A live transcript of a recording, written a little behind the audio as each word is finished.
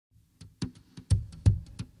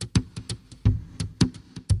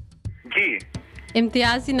जी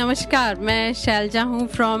इम्तियाज जी नमस्कार, मैं शैलजा हूँ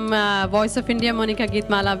from voice of India Monika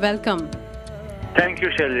Geetmala. Welcome. Thank you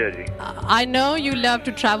Selja ji. I know you love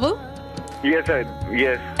to travel. Yes,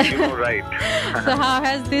 you know right. So how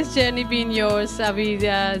has this journey been yours? अभी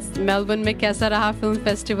Melbourne में कैसा रहा film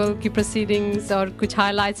festival की proceedings और कुछ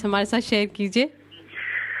हाइलाइट्स हमारे साथ शेयर कीजिए.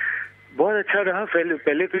 बहुत अच्छा रहा.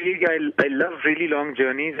 पहले तो ये कि I love really long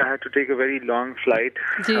journeys. I had to take a very long flight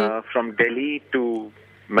from Delhi to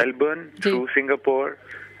Melbourne through Singapore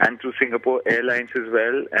and through Singapore Airlines as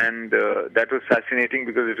well, and that was fascinating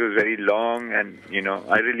because it was very long, and you know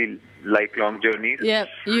I really like long journeys.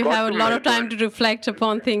 Yeah, you have a lot of time to reflect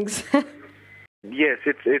upon things. Yes,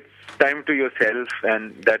 it's time to yourself,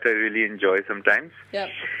 and that I really enjoy sometimes.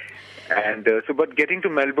 Yeah. And but getting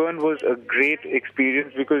to Melbourne was a great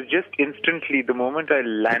experience because just instantly, the moment I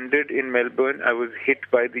landed in Melbourne, I was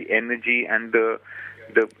hit by the energy and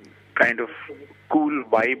the kind of cool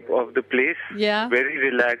vibe of the place. Yeah. Very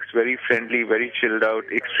relaxed, very friendly, very chilled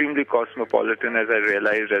out, extremely cosmopolitan as I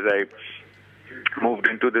realized as I moved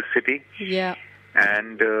into the city. Yeah.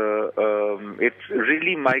 And it's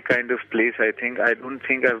really my kind of place, I think. I don't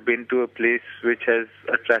think I've been to a place which has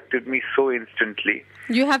attracted me so instantly.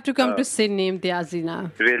 You have to come to Sydney, Imtiaz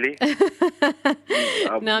now. Really?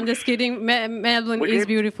 No, I'm just kidding. Melbourne is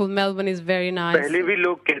beautiful. Melbourne is very nice. पहले भी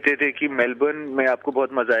लोग कहते थे कि Melbourne में आपको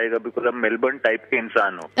बहुत मजा आएगा because आप मेलबर्न टाइप के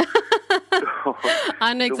इंसान हो.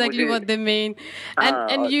 I know exactly what they mean.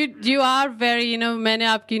 And you are very, you know, मैंने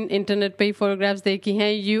आपकी इंटरनेट पे ही फोटोग्राफ्स देखी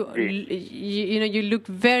हैं. You know, you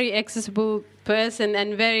look very accessible person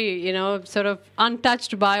and very, you know, sort of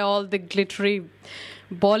untouched by all the glittery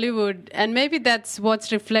Bollywood, and maybe that's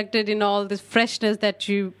what's reflected in all this freshness that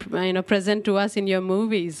you know present to us in your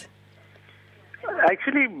movies.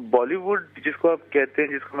 Actually Bollywood जिसको आप कहते हैं,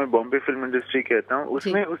 जिसको मैं Bombay film industry कहता हूँ,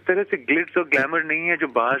 उसमें उस तरह से ग्लिट्स और ग्लैमर नहीं है जो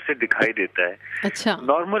बाहर से दिखाई देता है. अच्छा.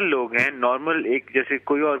 नॉर्मल लोग हैं, नॉर्मल एक जैसे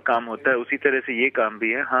कोई और काम होता है उसी तरह से ये काम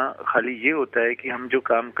भी है. हाँ, खाली ये होता है कि हम जो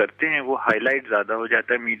काम करते हैं वो हाईलाइट ज्यादा हो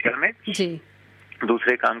जाता है मीडिया में जी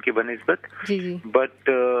दूसरे काम की बनिस्बत. जी. बट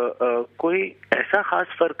कोई ऐसा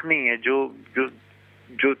खास फर्क नहीं है.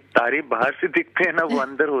 जो तारे बाहर से दिखते हैं ना वो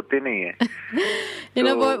अंदर होते नहीं है. You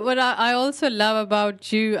know what I also love about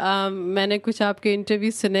you, मैंने कुछ आपके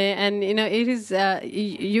इंटरव्यू सुने, and you know it is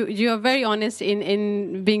you are very honest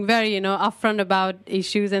in being very, you know, upfront about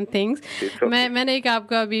issues and things. मैंने एक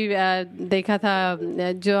आपका अभी देखा था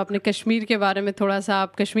जो आपने कश्मीर के बारे में, थोड़ा सा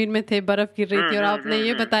आप कश्मीर में थे, बर्फ गिर रही थी और आपने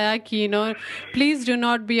ये बताया कि you know please do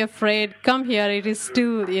not be afraid, come here, it is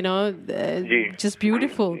still, you know, just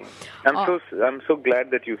beautiful. I'm so glad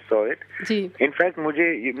that you saw it. Ji. In fact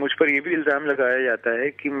मुझ पर ये भी इल्जाम लगाया जाता है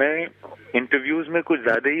कि मैं इंटरव्यूज में कुछ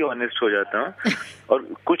ज्यादा ही ऑनेस्ट हो जाता हूँ और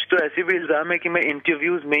कुछ तो ऐसे भी इल्जाम है कि मैं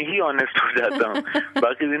इंटरव्यूज में ही ऑनेस्ट हो जाता हूँ.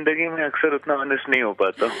 बाकी जिंदगी में अक्सर उतना ऑनेस्ट नहीं हो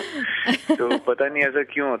पाता हूँ. तो पता नहीं ऐसा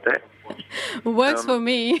क्यों होता है. Works for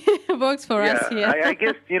me. Works for us here. I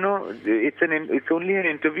guess, you know, it's only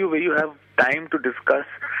an interview where you have time to discuss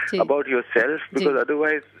about yourself, because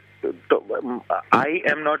otherwise I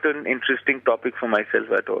am not an interesting topic for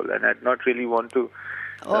myself at all, and I'd not really want to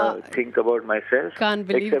think about myself. Can't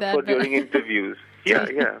believe except for during interviews. Yeah,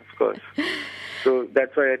 of course. So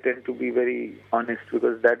that's why I tend to be very honest,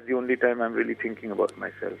 because that's the only time I'm really thinking about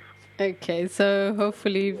myself. Okay, so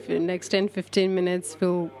hopefully in the next 10-15 minutes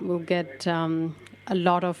we'll get a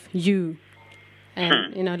lot of you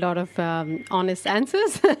and you know a lot of honest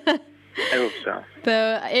answers. I hope so. तो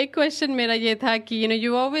एक question मेरा ये था कि you know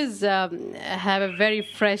you always have a very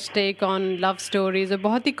fresh take on love stories और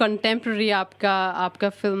बहुत ही contemporary आपका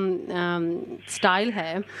film style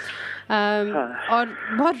है और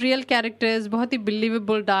बहुत रियल कैरेक्टर्स, बहुत ही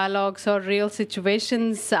बिलीवेबल डायलॉग्स और रियल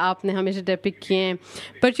सिचुएशंस आपने हमेशा डिपिक्ट किए हैं.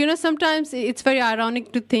 But you know sometimes it's very ironic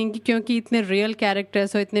to think क्योंकि इतने रियल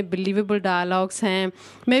कैरेक्टर्स और इतने बिलीवेबल डायलॉग्स हैं,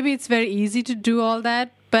 may be it's very easy to do all that,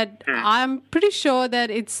 but I'm pretty sure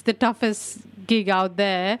that it's the toughest gig out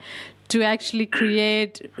there to actually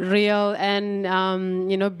create real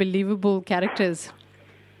and you know believable characters.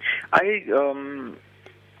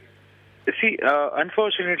 See,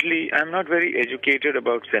 unfortunately, I'm not very educated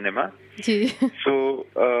about cinema. So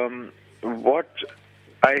what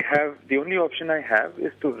I have, the only option I have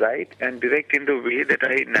is to write and direct in the way that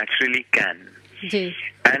I naturally can.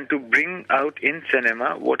 And to bring out in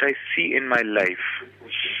cinema what I see in my life.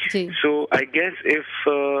 So I guess if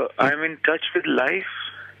I'm in touch with life,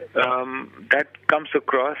 that comes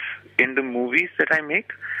across in the movies that I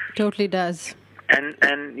make. Totally does.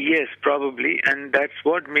 And yes, probably, and that's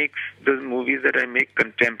what makes the movies that I make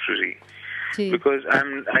contemporary. Because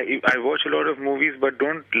I watch a lot of movies but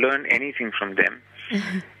don't learn anything from them.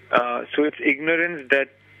 So it's ignorance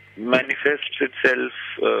that manifests itself,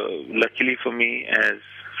 luckily for me, as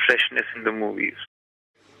freshness in the movies.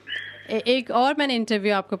 एक और मैंने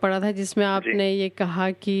interview आपको पढ़ा था जिसमें आपने ये कहा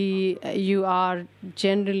कि you are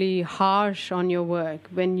generally harsh on your work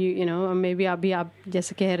when you know may be अभी आप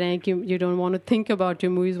जैसे कह रहे हैं कि you don't want to think about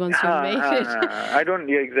your movies once you make it I don't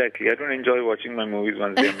exactly I don't enjoy watching my movies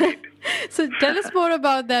once they are made. So tell us more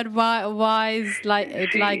about that. Why is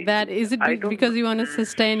like that? Is it because you want to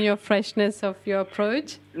sustain your freshness of your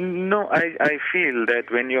approach? No, I feel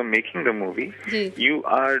that when you're making the movie, you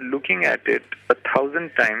are looking at it 1,000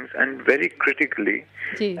 times and very critically,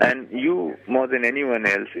 and you more than anyone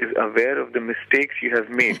else is aware of the mistakes you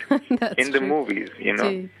have made in the movies. You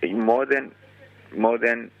know, more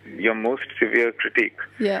than your most severe critic.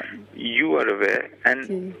 Yeah, you are aware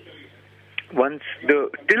and. Once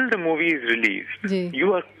till the movie is released, you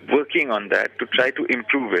are working on that to try to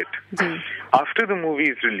improve it. After the movie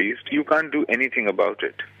is released, you can't do anything about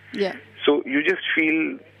it. Yeah. So you just feel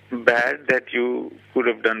bad that you could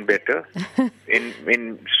have done better in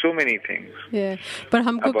so many things. Yeah. पर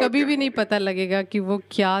हमको कभी भी नहीं पता लगेगा कि वो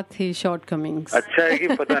क्या थी shortcomings. अच्छा है कि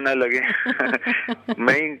पता ना लगे.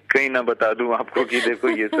 मैं कहीं ना बता दूं आपको कि देखो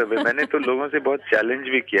ये सब है. मैंने तो लोगों से बहुत चैलेंज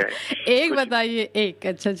भी किया है. एक बताइए एक.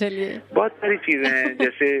 अच्छा चलिए. बहुत सारी चीजें हैं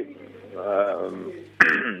जैसे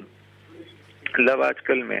लव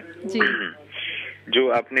आजकल में जो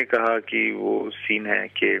आपने कहा कि वो सीन है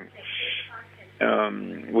कि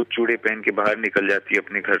वो चूड़े पहन के बाहर निकल जाती है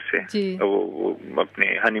अपने घर से, वो अपने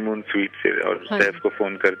हनीमून स्वीट से और सैफ को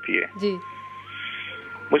फोन करती है.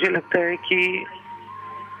 मुझे लगता है कि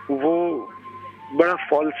वो बड़ा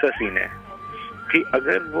फॉल्स सा सीन है कि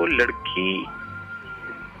अगर वो लड़की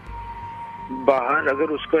बाहर, अगर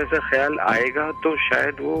उसको ऐसा ख्याल आएगा तो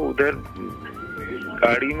शायद वो उधर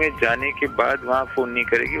गाड़ी में जाने के बाद वहाँ फोन नहीं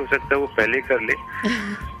करेगी. हो सकता है वो पहले कर ले.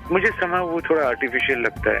 मुझे समय वो थोड़ा आर्टिफिशियल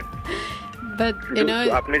लगता है. But, you know,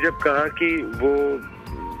 आपने जब कहा कि वो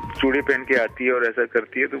चूड़े पहन के आती है और ऐसा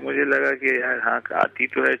करती है तो मुझे लगा कि यार हाँ आती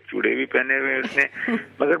तो है, चूड़े भी पहने हुए उसने,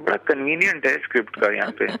 मगर बड़ा कन्वीनियंट है स्क्रिप्ट का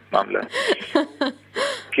यहाँ पे मामला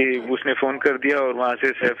कि उसने फोन कर दिया और वहाँ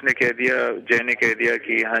से सैफ ने कह दिया, जय ने कह दिया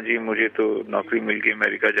कि हाँ जी मुझे तो नौकरी मिल गई,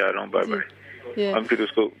 अमेरिका जा रहा हूँ, बाय बाय. और फिर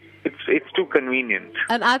उसको it's too convenient.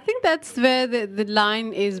 And I think that's where the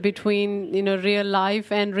line is between, you know, real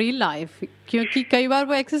life and real life. क्योंकि कई बार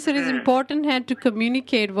वो accessories important है to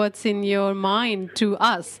communicate what's in your mind to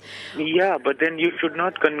us. Yeah, but then you should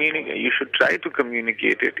not communicate. You should try to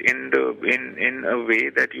communicate it in a way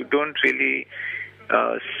that you don't really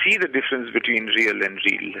see the difference between real and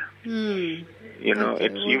real. You know,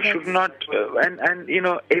 you should not. And you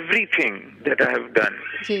know, everything that I have done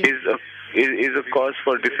is a cause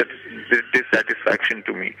for dissatisfaction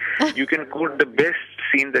to me. You can quote the best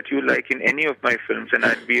scene that you like in any of my films and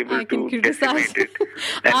I'd be able to decimate it.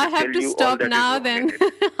 I have to stop now then.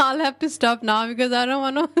 I'll have to stop now because I don't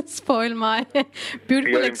want to spoil my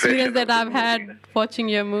beautiful experience that I've had watching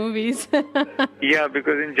your movies. Yeah,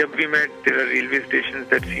 because in Jab We Met, there are railway stations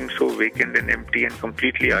that seem so vacant and empty and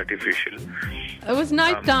completely artificial. It was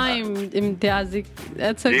night time, Imtiaz.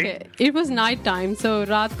 That's okay. It was night time, so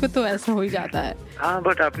रात को तो ऐसा हो ही जाता है. हाँ,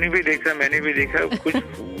 but आपने भी देखा, मैंने भी देखा, कुछ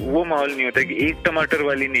वो माहौल नहीं होता कि एक टमाटर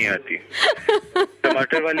वाली नहीं आती.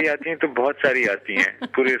 टमाटर वाली आती हैं तो बहुत सारी आती हैं.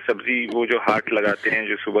 पूरे सब्जी वो जो हाट लगाते हैं,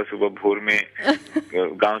 जो सुबह सुबह भोर में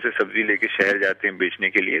गांव से सब्जी लेके शहर जाते हैं बेचने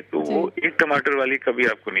के लिए, तो वो एक टमाटर वाली कभी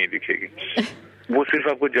आपको नहीं दिखेगी. वो सिर्फ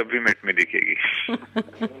आपको जब भी मेट में दिखेगी.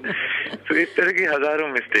 तो इस तरह की हजारों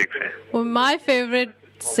मिस्टेक्स हैं. Well, my favorite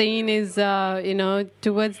scene is you know,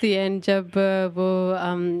 towards the end जब वो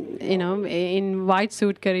you know, in white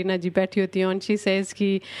suit Kareena जी बैठी होती हैं and she says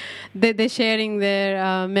कि they sharing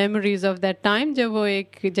their memories of that time जब वो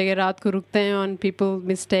एक जगह रात को रुकते हैं and people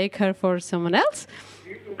mistake her for someone else.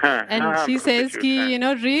 And she says कि you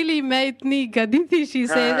know, really मैं इतनी गधी थी, she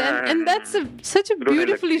says, and that's such a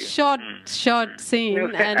beautifully shot scene.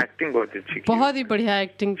 And acting बहुत ही बढ़िया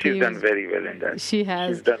acting थी. She's done very well in that. She has.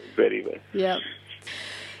 She's done very well. Yeah.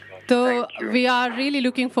 तो we are really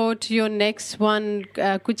looking forward to your next one.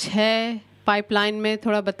 कुछ है pipeline में,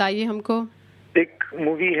 थोड़ा बताइए हमको. एक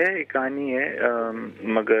मूवी है, एक कहानी है,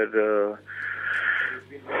 मगर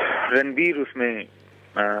रणबीर उसमें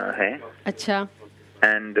है. अच्छा.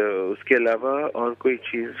 एंड उसके अलावा और कोई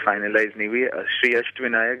चीज फाइनलाइज नहीं हुई. श्री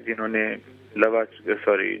अष्टविनायक जिन्होंने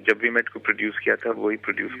जब भी मेट को प्रोड्यूस किया था वही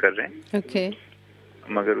प्रोड्यूस कर रहे हैं. ओके.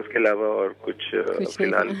 मगर उसके अलावा और कुछ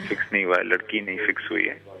फिलहाल फिक्स नहीं हुआ है. लड़की नहीं फिक्स हुई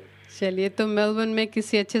है. चलिए, तो मेलबर्न में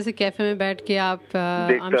किसी अच्छे से कैफे में बैठ के आप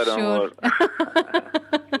देखता रहूं.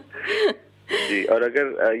 जी, और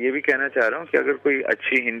अगर ये भी कहना चाह रहा हूँ कि अगर कोई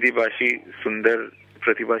अच्छी हिंदी भाषी सुंदर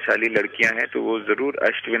प्रतिभाशाली लड़कियां हैं तो वो जरूर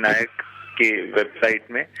अष्टविनायक के वेबसाइट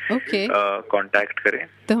में कांटेक्ट करें।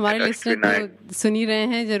 तो हमारे लिसनर तो सुन ही रहे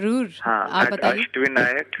हैं जरूर। हाँ, आप बताइए।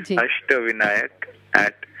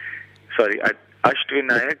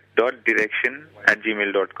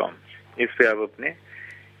 अष्टविनायक.direction@gmail.com इस पे आप अपने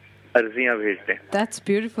अर्जियां भेज दें। That's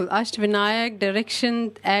beautiful.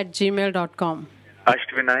 ashtvinayakdirection@gmail.com.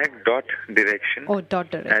 ashtvinayak.direction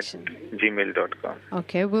 @gmail.com.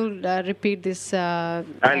 Okay, we'll repeat this.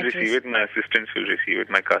 I'll receive it. My assistants will receive it.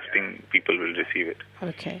 My casting people will receive it.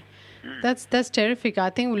 Okay, that's terrific. I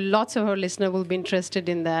think lots of our listeners will be interested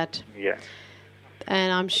in that. Yeah. And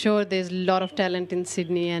I'm sure there's a lot of talent in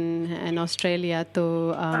Sydney and Australia. तो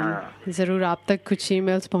ज़रूर आप तक कुछ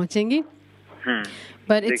emails पहुँचेंगी.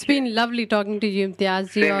 But it's been lovely talking to you, Imtiaz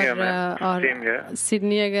जी। और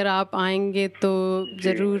Sydney अगर आप आएंगे तो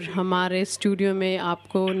जरूर हमारे स्टूडियो में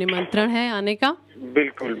आपको निमंत्रण है आने का।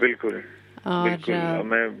 बिल्कुल बिल्कुल। और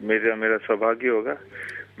मेरा सौभाग्य होगा,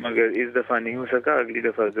 मगर इस दफा नहीं हो सका, अगली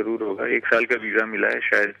दफा जरूर होगा। 1 साल का वीजा मिला है,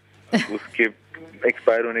 शायद उसके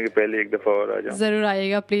एक्सपायर होने के पहले एक दफा और आ जाऊं। जरूर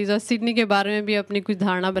आइएगा प्लीज। और सिडनी के बारे में भी अपनी कुछ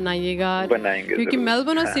धारणा बनाइएगा, क्योंकि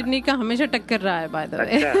मेलबर्न और सिडनी का हमेशा टक्कर रहा है बाय द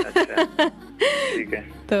वे। ठीक है।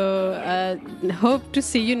 तो hope to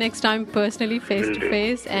see you next time personally, face to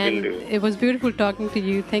face, and it was beautiful talking to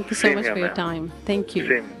you. Thank you so much for your time. Thank you.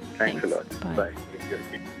 Thanks a lot. Bye. Bye.